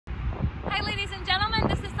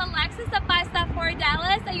is the 5-Star Ford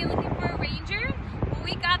Dallas. Are you looking for a Ranger? Well,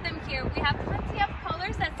 we got them here. We have plenty of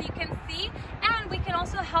colors as you can see, and we can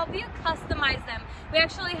also help you customize them. We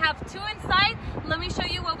actually have 2 inside. Let me show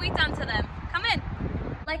you what we've done to them. Come in.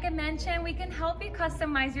 Like I mentioned, we can help you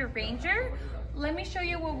customize your Ranger. Let me show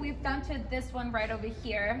you what we've done to this one right over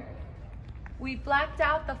here. We blacked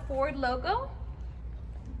out the Ford logo,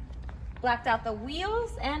 blacked out the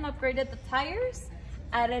wheels, and upgraded the tires.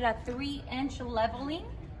 Added a 3-inch leveling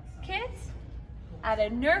kit,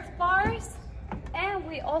 added Nerf bars, and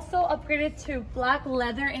we also upgraded to black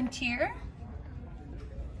leather interior.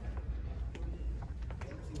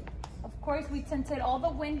 Of course, we tinted all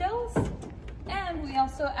the windows, and we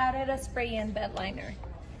also added a spray-in bed liner.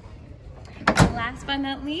 And last but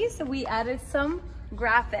not least, we added some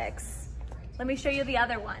graphics. Let me show you the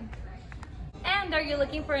other one. And are you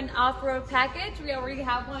looking for an off-road package? We already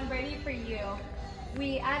have one ready for you.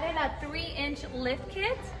 We added a 3-inch lift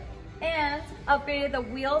kit and upgraded the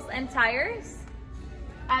wheels and tires,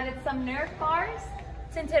 added some Nerf bars,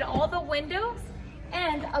 tinted all the windows,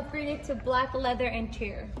 and upgraded to black leather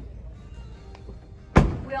interior.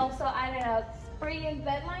 We also added a spray-in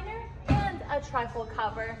bed liner and a trifold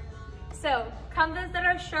cover. So come visit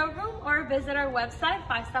our showroom or visit our website,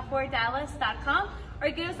 5starforddallas.com, or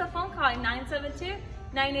give us a phone call at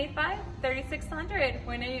 972-985-3600.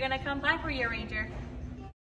 When are you gonna come by for your Ranger?